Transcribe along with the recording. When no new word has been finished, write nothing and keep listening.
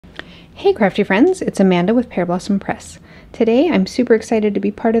Hey crafty friends, it's Amanda with Pear Blossom Press. Today I'm super excited to be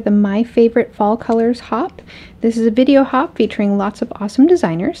part of the My Favorite Fall Colors hop. This is a video hop featuring lots of awesome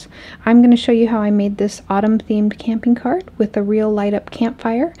designers. I'm going to show you how I made this autumn themed camping card with a real light up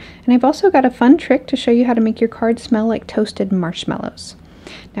campfire, and I've also got a fun trick to show you how to make your card smell like toasted marshmallows.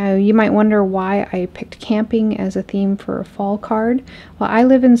 Now you might wonder why I picked camping as a theme for a fall card. Well, I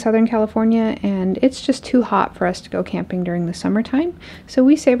live in Southern California and it's just too hot for us to go camping during the summertime, so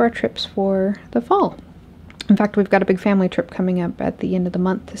we save our trips for the fall. In fact, we've got a big family trip coming up at the end of the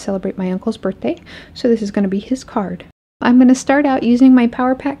month to celebrate my uncle's birthday, so this is going to be his card. I'm going to start out using my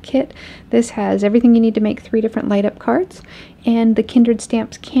Power Pack kit. This has everything you need to make 3 different light up cards and the Kindred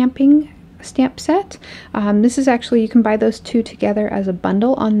Stamps Camping stamp set. This is actually, you can buy those 2 together as a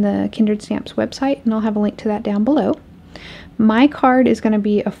bundle on the Kindred Stamps website, and I'll have a link to that down below. My card is going to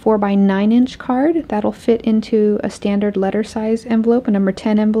be a 4x9 inch card that'll fit into a standard letter size envelope, a number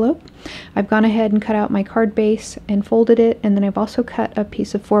 10 envelope. I've gone ahead and cut out my card base and folded it, and then I've also cut a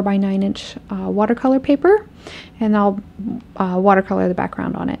piece of 4x9 inch watercolor paper, and I'll watercolor the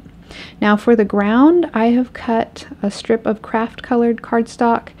background on it. Now for the ground, I have cut a strip of craft colored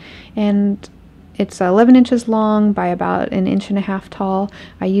cardstock, and it's 11 inches long by about 1.5 inches tall.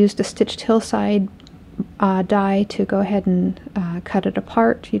 I used a stitched hillside die to go ahead and cut it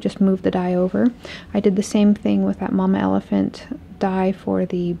apart. You just move the die over. I did the same thing with that Mama Elephant die for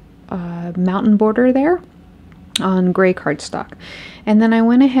the mountain border there on gray cardstock. And then I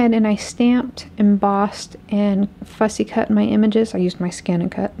went ahead and I stamped, embossed, and fussy cut my images. I used my Scan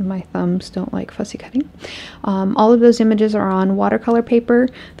and Cut. My thumbs don't like fussy cutting. All of those images are on watercolor paper.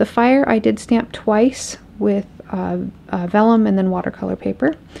 The fire I did stamp twice with vellum and then watercolor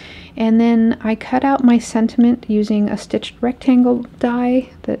paper. And then I cut out my sentiment using a stitched rectangle die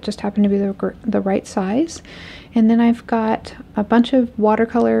that just happened to be the right size. And then I've got a bunch of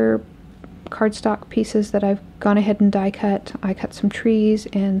watercolor cardstock pieces that I've gone ahead and die cut. I cut some trees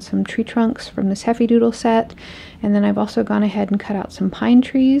and some tree trunks from this Hefty Doodle set, and then I've also gone ahead and cut out some pine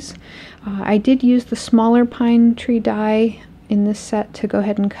trees. I did use the smaller pine tree die in this set to go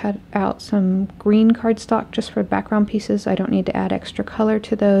ahead and cut out some green cardstock just for background pieces. I don't need to add extra color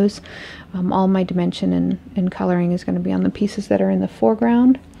to those. All my dimension and coloring is going to be on the pieces that are in the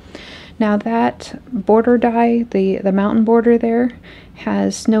foreground. Now that border die, the mountain border there,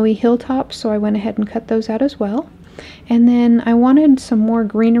 has snowy hilltops, so I went ahead and cut those out as well. And then I wanted some more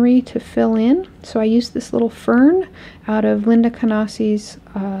greenery to fill in, so I used this little fern out of Linda Canassi's,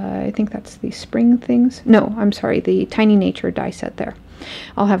 I think that's the Spring Things. No, I'm sorry, the Tiny Nature die set there.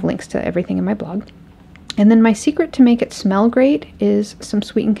 I'll have links to everything in my blog. And then my secret to make it smell great is some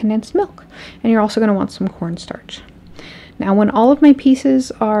sweetened condensed milk. And you're also going to want some cornstarch. Now when all of my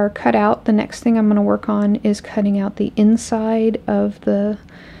pieces are cut out, the next thing I'm going to work on is cutting out the inside of the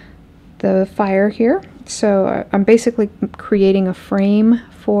fire here. So I'm basically creating a frame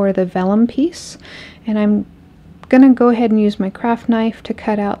for the vellum piece, and I'm going to go ahead and use my craft knife to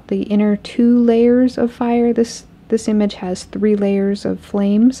cut out the inner 2 layers of fire. This image has 3 layers of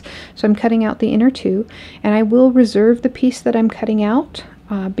flames, so I'm cutting out the inner 2, and I will reserve the piece that I'm cutting out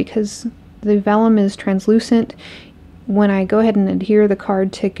because the vellum is translucent. When I go ahead and adhere the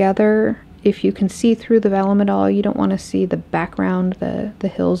card together, if you can see through the vellum at all, you don't want to see the background, the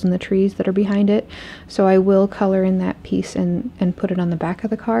hills and the trees that are behind it. So I will color in that piece and put it on the back of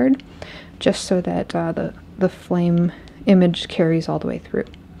the card, just so that the flame image carries all the way through.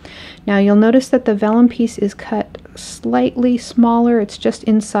 Now you'll notice that the vellum piece is cut slightly smaller. It's just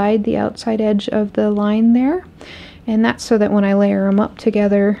inside the outside edge of the line there. And that's so that when I layer them up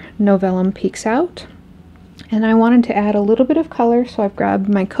together, no vellum peeks out. And I wanted to add a little bit of color, so I've grabbed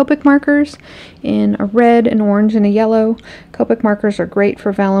my Copic markers in a red, an orange, and a yellow. Copic markers are great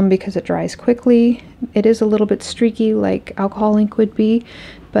for vellum because it dries quickly. It is a little bit streaky like alcohol ink would be,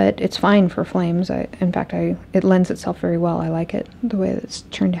 but it's fine for flames. In fact, it lends itself very well. I like it the way it's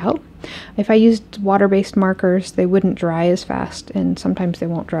turned out. If I used water-based markers, they wouldn't dry as fast, and sometimes they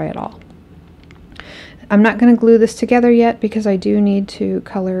won't dry at all. I'm not going to glue this together yet because I do need to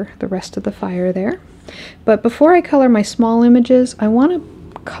color the rest of the fire there. But before I color my small images, I want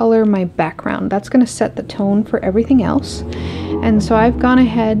to color my background. That's going to set the tone for everything else. And so I've gone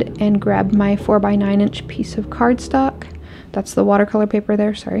ahead and grabbed my 4x9 inch piece of cardstock. That's the watercolor paper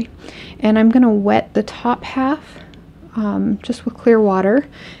there, sorry. And I'm going to wet the top half just with clear water.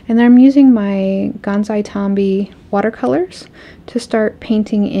 And then I'm using my Gansai Tambi watercolors to start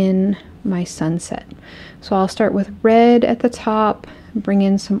painting in my sunset. So I'll start with red at the top, bring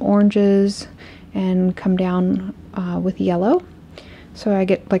in some oranges, and come down with yellow. So I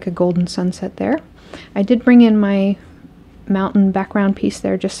get like a golden sunset there. I did bring in my mountain background piece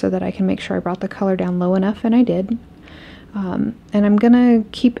there just so that I can make sure I brought the color down low enough, and I did. And I'm gonna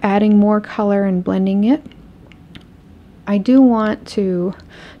keep adding more color and blending it. I do want to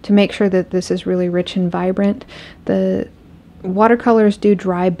make sure that this is really rich and vibrant. The watercolors do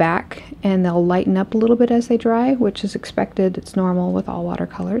dry back and they'll lighten up a little bit as they dry, which is expected. It's normal with all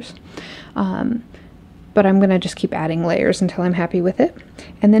watercolors. But I'm going to just keep adding layers until I'm happy with it.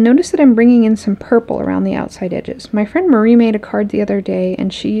 And then notice that I'm bringing in some purple around the outside edges. My friend Marie made a card the other day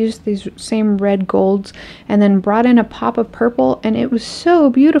and she used these same red golds and then brought in a pop of purple, and it was so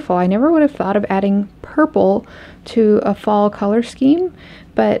beautiful. I never would have thought of adding purple to a fall color scheme,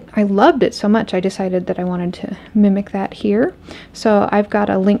 but I loved it so much I decided that I wanted to mimic that here. So I've got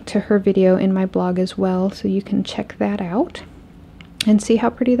a link to her video in my blog as well, so you can check that out and see how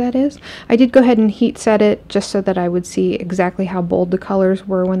pretty that is. I did go ahead and heat set it just so that I would see exactly how bold the colors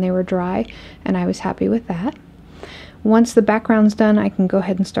were when they were dry, and I was happy with that. Once the background's done, I can go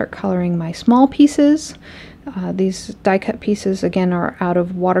ahead and start coloring my small pieces. These die cut pieces again are out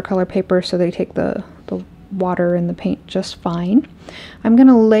of watercolor paper, so they take the water and the paint just fine. I'm going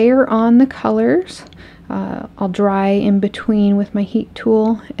to layer on the colors. I'll dry in between with my heat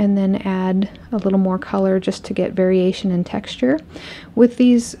tool and then add a little more color just to get variation in texture. With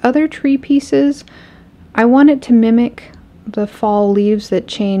these other tree pieces, I want it to mimic the fall leaves that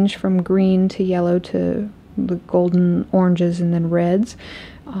change from green to yellow to the golden oranges and then reds.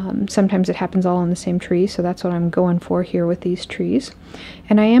 Sometimes it happens all on the same tree, so that's what I'm going for here with these trees.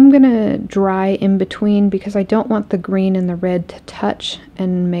 And I am going to dry in between because I don't want the green and the red to touch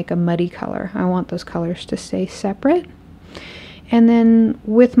and make a muddy color. I want those colors to stay separate. And then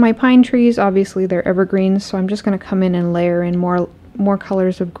with my pine trees, obviously they're evergreens, so I'm just going to come in and layer in more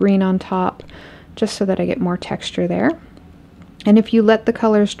colors of green on top just so that I get more texture there. And if you let the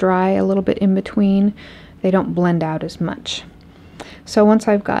colors dry a little bit in between, they don't blend out as much. So once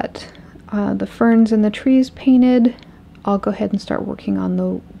I've got the ferns and the trees painted, I'll go ahead and start working on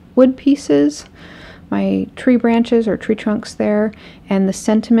the wood pieces, my tree branches or tree trunks there, and the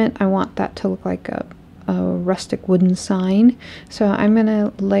sentiment, I want that to look like a rustic wooden sign. So I'm going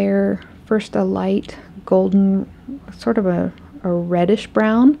to layer first a light golden, sort of a reddish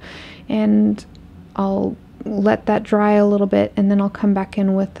brown, and I'll let that dry a little bit, and then I'll come back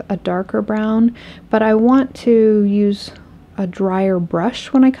in with a darker brown. But I want to use a drier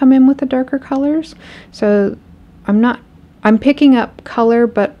brush when I come in with the darker colors. So I'm picking up color,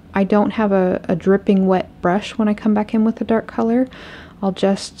 but I don't have a dripping wet brush when I come back in with the dark color. I'll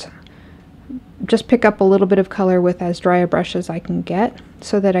just pick up a little bit of color with as dry a brush as I can get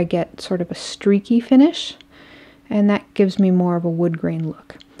so that I get sort of a streaky finish, and that gives me more of a wood grain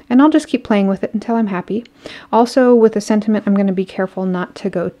look. And I'll just keep playing with it until I'm happy. Also with the sentiment, I'm going to be careful not to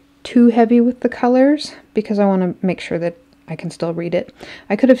go too heavy with the colors because I want to make sure that I can still read it.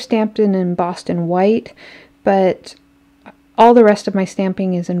 I could have stamped it and embossed in white, but all the rest of my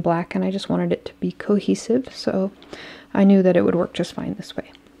stamping is in black and I just wanted it to be cohesive, so I knew that it would work just fine this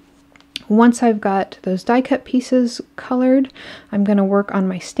way. Once I've got those die cut pieces colored, I'm going to work on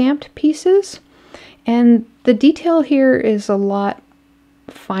my stamped pieces, and the detail here is a lot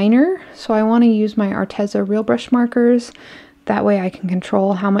finer, so I want to use my Arteza real brush markers. That way I can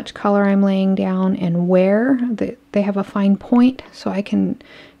control how much color I'm laying down and where. They have a fine point, so I can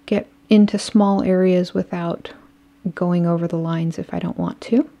get into small areas without going over the lines if I don't want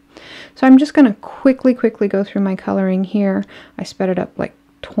to. So I'm just going to quickly go through my coloring here. I sped it up like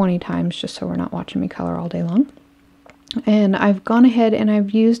 20 times just so we're not watching me color all day long. And I've gone ahead and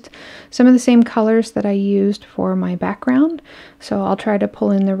I've used some of the same colors that I used for my background. So I'll try to pull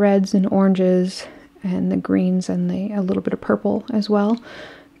in the reds and oranges and the greens and a little bit of purple as well,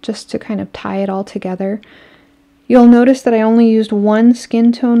 just to kind of tie it all together. You'll notice that I only used one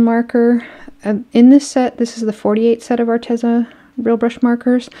skin tone marker. In this set, this is the 48 set of Arteza real brush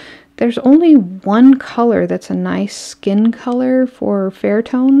markers. There's only one color that's a nice skin color for fair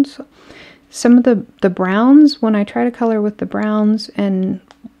tones. Some of the browns, when I try to color with the browns and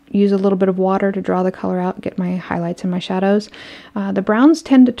use a little bit of water to draw the color out, get my highlights and my shadows, the browns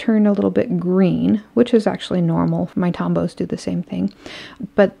tend to turn a little bit green, which is actually normal. My tombos do the same thing,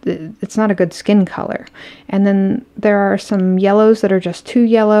 but it's not a good skin color. And then there are some yellows that are just too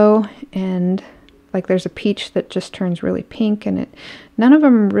yellow, and like there's a peach that just turns really pink, and none of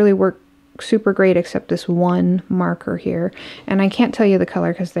them really work super great except this one marker here, and I can't tell you the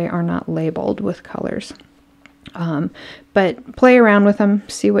color because they are not labeled with colors. But play around with them,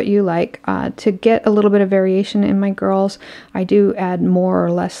 see what you like. To get a little bit of variation in my girls, I do add more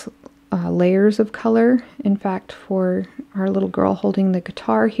or less layers of color. In fact, for our little girl holding the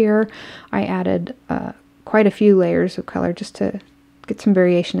guitar here, I added quite a few layers of color just to get some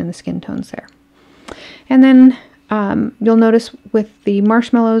variation in the skin tones there. And then you'll notice with the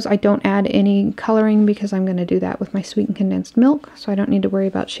marshmallows, I don't add any coloring because I'm going to do that with my sweetened condensed milk, so I don't need to worry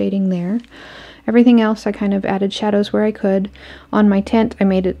about shading there. Everything else, I kind of added shadows where I could. On my tent, I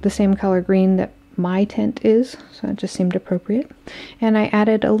made it the same color green that my tent is, so it just seemed appropriate. And I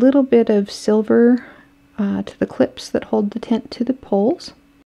added a little bit of silver to the clips that hold the tent to the poles.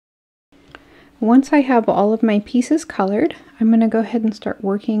 Once I have all of my pieces colored, I'm going to go ahead and start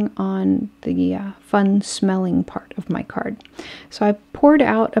working on the fun smelling part of my card. So I poured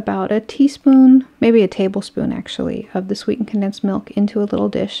out about a teaspoon, maybe a tablespoon actually, of the sweetened condensed milk into a little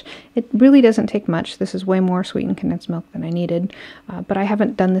dish. It really doesn't take much. This is way more sweetened condensed milk than I needed, but I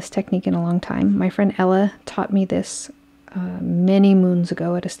haven't done this technique in a long time. My friend Ella taught me this many moons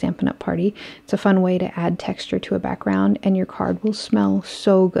ago at a Stampin' Up! Party. It's a fun way to add texture to a background, and your card will smell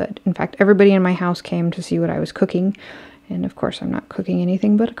so good. In fact, everybody in my house came to see what I was cooking, and of course I'm not cooking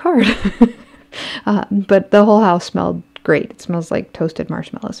anything but a card. But the whole house smelled great. It smells like toasted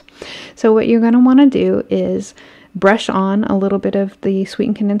marshmallows. So what you're going to want to do is brush on a little bit of the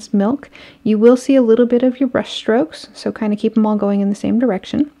sweetened condensed milk. You will see a little bit of your brush strokes, so kind of keep them all going in the same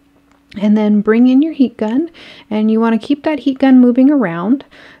direction. And then bring in your heat gun, and you want to keep that heat gun moving around.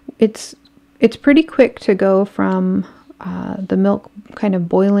 It's pretty quick to go from the milk kind of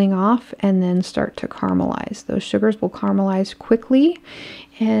boiling off and then start to caramelize. Those sugars will caramelize quickly,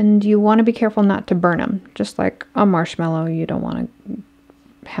 and you want to be careful not to burn them. Just like a marshmallow, you don't want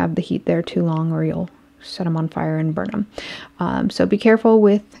to have the heat there too long or you'll set them on fire and burn them. So be careful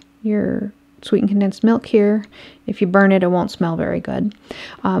with your sweetened condensed milk here. If you burn it, it won't smell very good.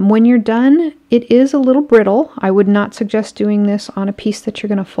 When you're done, it is a little brittle. I would not suggest doing this on a piece that you're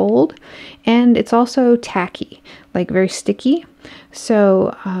going to fold. And it's also tacky, like very sticky.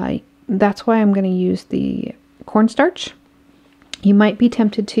 So that's why I'm going to use the cornstarch. You might be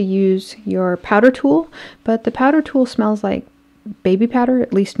tempted to use your powder tool, but the powder tool smells like baby powder,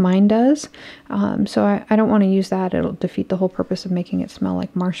 at least mine does. So I don't want to use that. It'll defeat the whole purpose of making it smell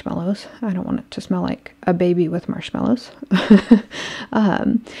like marshmallows. I don't want it to smell like a baby with marshmallows.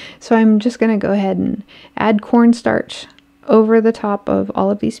 So I'm just going to go ahead and add cornstarch over the top of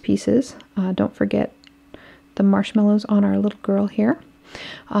all of these pieces. Don't forget the marshmallows on our little girl here.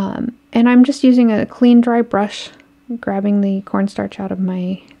 And I'm just using a clean, dry brush, grabbing the cornstarch out of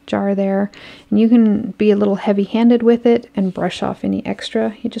my jar there, and you can be a little heavy-handed with it and brush off any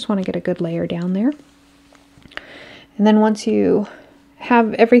extra. You just want to get a good layer down there. And then once you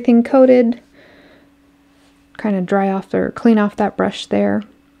have everything coated, kind of dry off or clean off that brush there,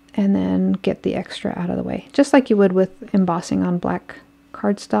 and then get the extra out of the way. Just like you would with embossing on black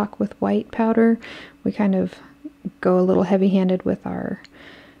cardstock with white powder, we kind of go a little heavy-handed with our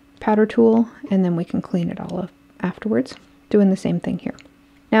powder tool, and then we can clean it all up afterwards, doing the same thing here.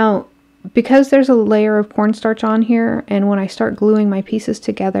 Now, because there's a layer of cornstarch on here, and when I start gluing my pieces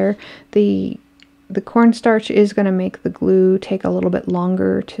together, the cornstarch is going to make the glue take a little bit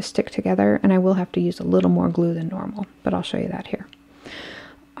longer to stick together, and I will have to use a little more glue than normal, but I'll show you that here.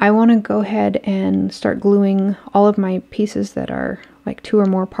 I want to go ahead and start gluing all of my pieces that are like 2 or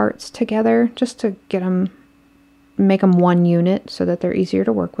more parts together, just to get them, make them one unit so that they're easier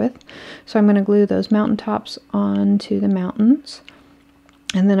to work with. So I'm going to glue those mountaintops onto the mountains.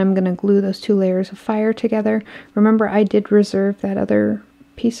 And then I'm going to glue those 2 layers of fire together. Remember, I did reserve that other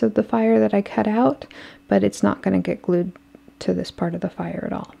piece of the fire that I cut out, but it's not going to get glued to this part of the fire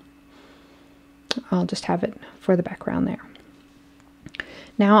at all. I'll just have it for the background there.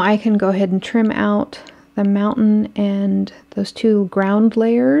 Now I can go ahead and trim out the mountain and those 2 ground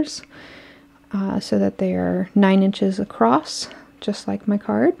layers so that they are 9 inches across, just like my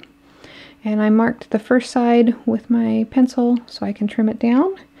card. And I marked the first side with my pencil so I can trim it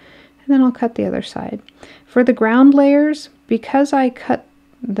down, and then I'll cut the other side. For the ground layers, because I cut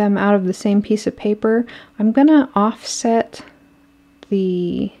them out of the same piece of paper, I'm going to offset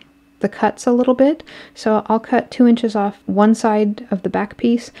the cuts a little bit. So I'll cut 2 inches off one side of the back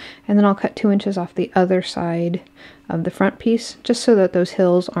piece, and then I'll cut 2 inches off the other side of the front piece, just so that those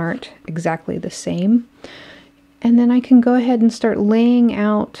hills aren't exactly the same. And then I can go ahead and start laying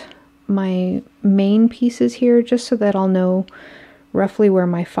out my main pieces here, just so that I'll know roughly where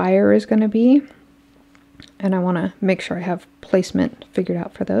my fire is going to be, and I want to make sure I have placement figured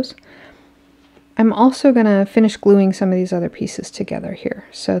out for those. I'm also going to finish gluing some of these other pieces together here.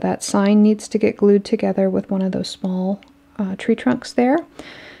 So that sign needs to get glued together with one of those small tree trunks there,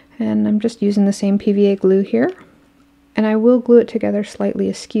 and I'm just using the same PVA glue here, and I will glue it together slightly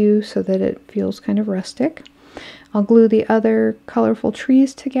askew so that it feels kind of rustic. I'll glue the other colorful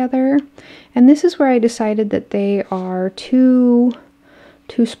trees together. And this is where I decided that they are too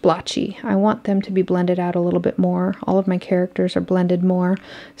splotchy. I want them to be blended out a little bit more. All of my characters are blended more.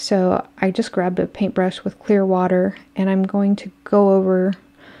 So I just grabbed a paintbrush with clear water and I'm going to go over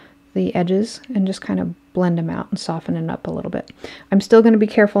the edges and just kind of blend them out and soften it up a little bit. I'm still going to be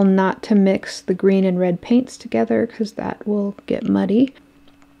careful not to mix the green and red paints together because that will get muddy.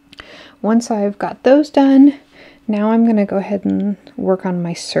 Once I've got those done, now I'm going to go ahead and work on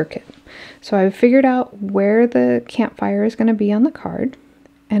my circuit. So I've figured out where the campfire is going to be on the card,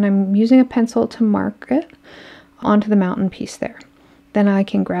 and I'm using a pencil to mark it onto the mountain piece there. Then I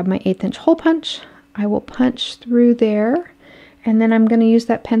can grab my 1/8 inch hole punch. I will punch through there, and then I'm going to use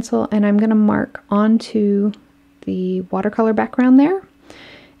that pencil and I'm going to mark onto the watercolor background there.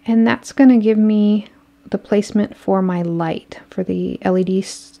 And that's going to give me the placement for my light, for the LED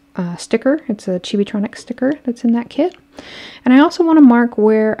sticker. It's a Chibitronic sticker that's in that kit. And I also want to mark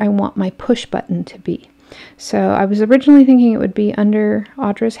where I want my push button to be. So I was originally thinking it would be under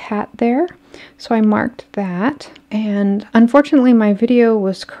Audra's hat there. So I marked that. And unfortunately my video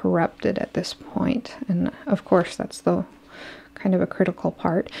was corrupted at this point. And of course that's the kind of a critical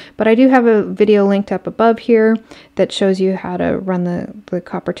part. But I do have a video linked up above here that shows you how to run the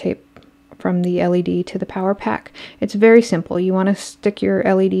copper tape from the LED to the power pack. It's very simple. You want to stick your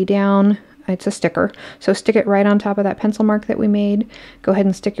LED down. It's a sticker, so stick it right on top of that pencil mark that we made. Go ahead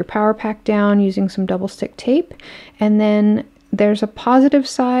and stick your power pack down using some double stick tape, and then there's a positive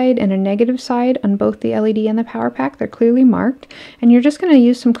side and a negative side on both the LED and the power pack. They're clearly marked, and you're just going to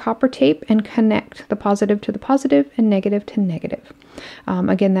use some copper tape and connect the positive to the positive and negative to negative.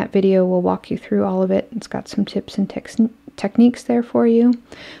 Again, that video will walk you through all of it. It's got some tips and techniques there for you.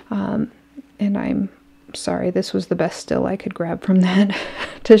 And I'm sorry, this was the best still I could grab from that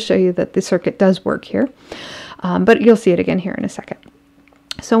to show you that the circuit does work here. But you'll see it again here in a second.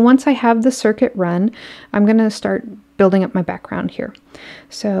 So once I have the circuit run, I'm going to start building up my background here.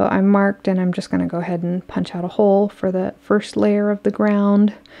 So I'm marked and I'm just going to go ahead and punch out a hole for the first layer of the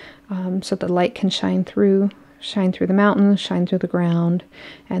ground so the light can shine through the mountains, shine through the ground,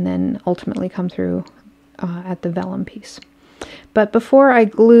 and then ultimately come through at the vellum piece. But before I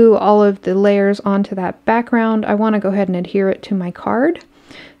glue all of the layers onto that background, I want to go ahead and adhere it to my card.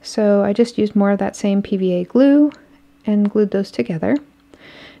 So I just used more of that same PVA glue and glued those together.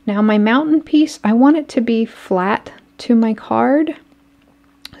 Now my mountain piece, I want it to be flat to my card.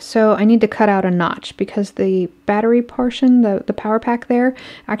 So I need to cut out a notch because the battery portion, the power pack there,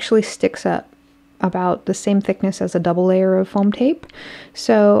 actually sticks up about the same thickness as a double layer of foam tape.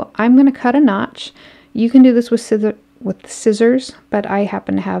 So I'm going to cut a notch. You can do this with scissors, but I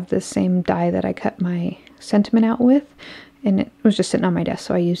happen to have this same die that I cut my sentiment out with, and it was just sitting on my desk,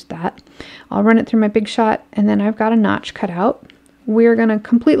 so I used that. I'll run it through my Big Shot, and then I've got a notch cut out. We're going to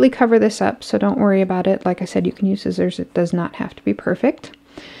completely cover this up, so don't worry about it. Like I said, you can use scissors. It does not have to be perfect.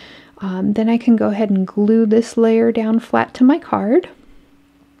 Then I can go ahead and glue this layer down flat to my card.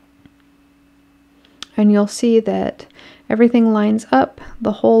 And you'll see that everything lines up.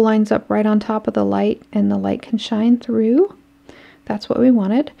 The hole lines up right on top of the light, and the light can shine through. That's what we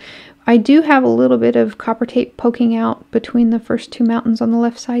wanted. I do have a little bit of copper tape poking out between the first two mountains on the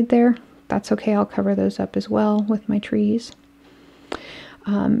left side there. That's okay, I'll cover those up as well with my trees.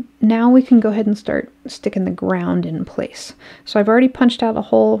 Now we can go ahead and start sticking the ground in place. So I've already punched out a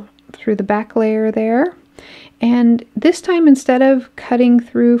hole through the back layer there. And this time, instead of cutting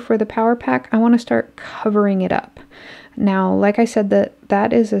through for the power pack, I want to start covering it up. Now, like I said,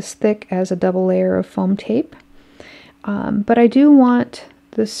 that is as thick as a double layer of foam tape. But I do want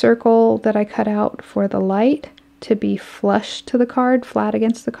the circle that I cut out for the light to be flush to the card, flat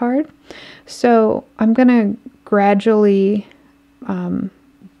against the card. So I'm going to gradually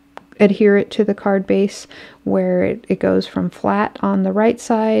adhere it to the card base where it goes from flat on the right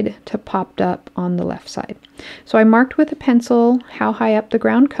side to popped up on the left side. So I marked with a pencil how high up the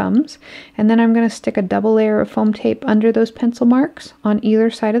ground comes, and then I'm going to stick a double layer of foam tape under those pencil marks on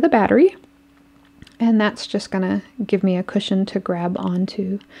either side of the battery, and that's just going to give me a cushion to grab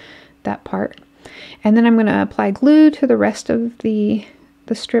onto that part. And then I'm going to apply glue to the rest of the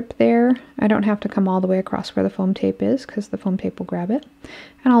strip there. I don't have to come all the way across where the foam tape is because the foam tape will grab it.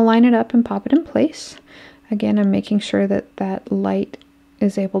 And I'll line it up and pop it in place. Again, I'm making sure that that light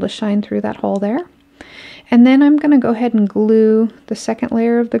is able to shine through that hole there. And then I'm going to go ahead and glue the second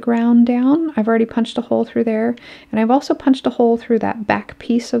layer of the ground down. I've already punched a hole through there, and I've also punched a hole through that back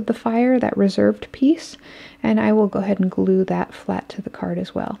piece of the fire, that reserved piece, and I will go ahead and glue that flat to the card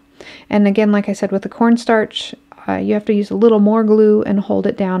as well. And again, like I said, with the cornstarch, you have to use a little more glue and hold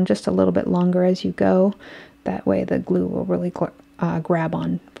it down just a little bit longer as you go. That way the glue will really grab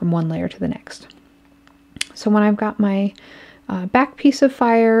on from one layer to the next. So when I've got my back piece of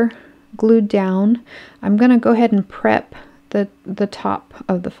fire glued down, I'm going to go ahead and prep the top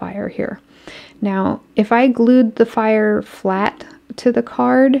of the fire here. Now, if I glued the fire flat to the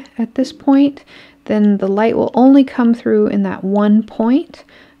card at this point, then the light will only come through in that one point.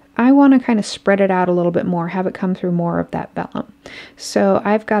 I want to kind of spread it out a little bit more, have it come through more of that vellum. So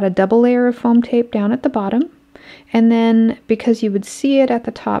I've got a double layer of foam tape down at the bottom, and then because you would see it at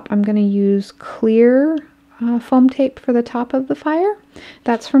the top, I'm going to use clear foam tape for the top of the fire.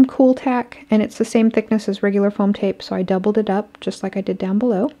 That's from Cool Tack, and it's the same thickness as regular foam tape, so I doubled it up just like I did down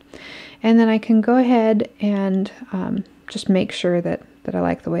below. And then I can go ahead and just make sure that I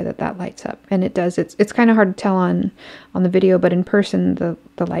like the way that lights up. And it does. It's kind of hard to tell on the video, but in person the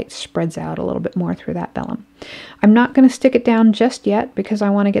light spreads out a little bit more through that vellum. I'm not going to stick it down just yet because I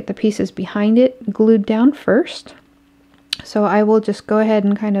want to get the pieces behind it glued down first. So I will just go ahead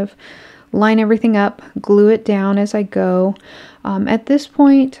and kind of line everything up, glue it down as I go. At this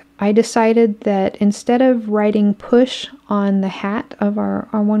point, I decided that instead of writing push on the hat of our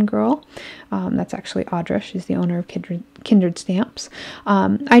one girl, that's actually Audra, she's the owner of Kindred Stamps,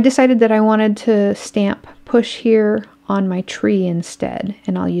 I decided that I wanted to stamp push here on my tree instead,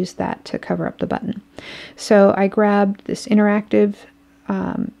 and I'll use that to cover up the button. So I grabbed this interactive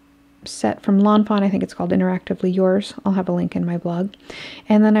set from Lawn Fawn. I think it's called Interactively Yours. I'll have a link in my blog.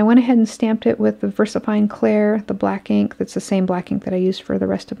 And then I went ahead and stamped it with the VersaFine Clair, the black ink. That's the same black ink that I used for the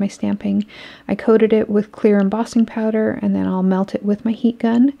rest of my stamping. I coated it with clear embossing powder, and then I'll melt it with my heat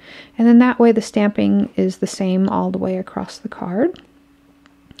gun. And then that way the stamping is the same all the way across the card.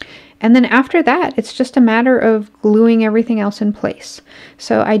 And then after that, it's just a matter of gluing everything else in place.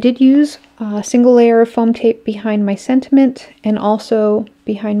 So I did use a single layer of foam tape behind my sentiment and also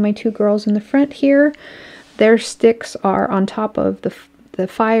behind my two girls in the front here. Their sticks are on top of the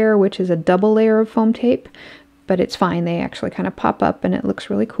fire, which is a double layer of foam tape, but it's fine. They actually kind of pop up and it looks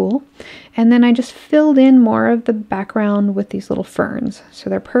really cool. And then I just filled in more of the background with these little ferns.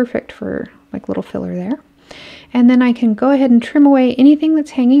 So they're perfect for like little filler there. And then I can go ahead and trim away anything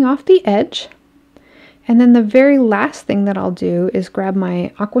that's hanging off the edge. And then the very last thing that I'll do is grab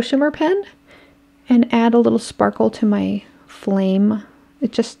my aqua shimmer pen and add a little sparkle to my flame.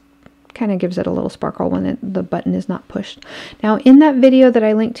 It just kind of gives it a little sparkle when the button is not pushed. Now in that video that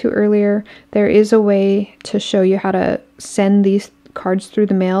I linked to earlier, there is a way to show you how to send these cards through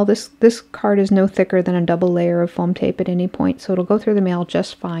the mail. This card is no thicker than a double layer of foam tape at any point, so it'll go through the mail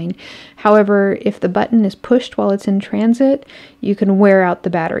just fine. However, if the button is pushed while it's in transit, you can wear out the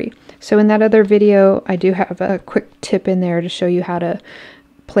battery. So in that other video, I do have a quick tip in there to show you how to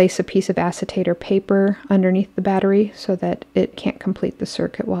place a piece of acetate or paper underneath the battery so that it can't complete the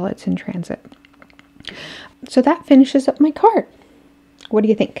circuit while it's in transit. So that finishes up my card. What do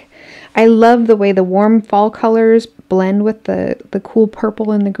you think? I love the way the warm fall colors blend with the cool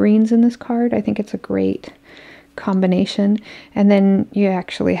purple and the greens in this card. I think it's a great combination. And then you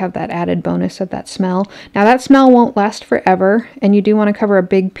actually have that added bonus of that smell. Now that smell won't last forever, and you do want to cover a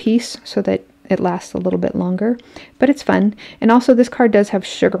big piece so that it lasts a little bit longer, but it's fun. And also this card does have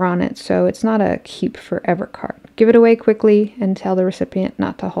sugar on it, so it's not a keep forever card. Give it away quickly and tell the recipient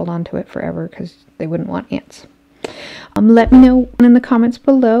not to hold on to it forever because they wouldn't want ants. Let me know in the comments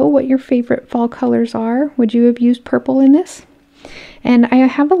below what your favorite fall colors are. Would you have used purple in this? And I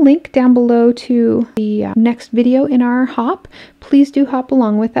have a link down below to the next video in our hop. Please do hop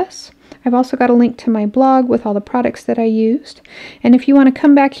along with us. I've also got a link to my blog with all the products that I used. And if you want to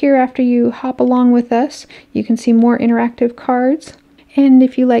come back here after you hop along with us, you can see more interactive cards. And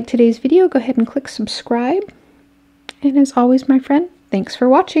if you liked today's video, go ahead and click subscribe. And as always, my friend, thanks for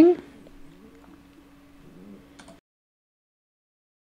watching.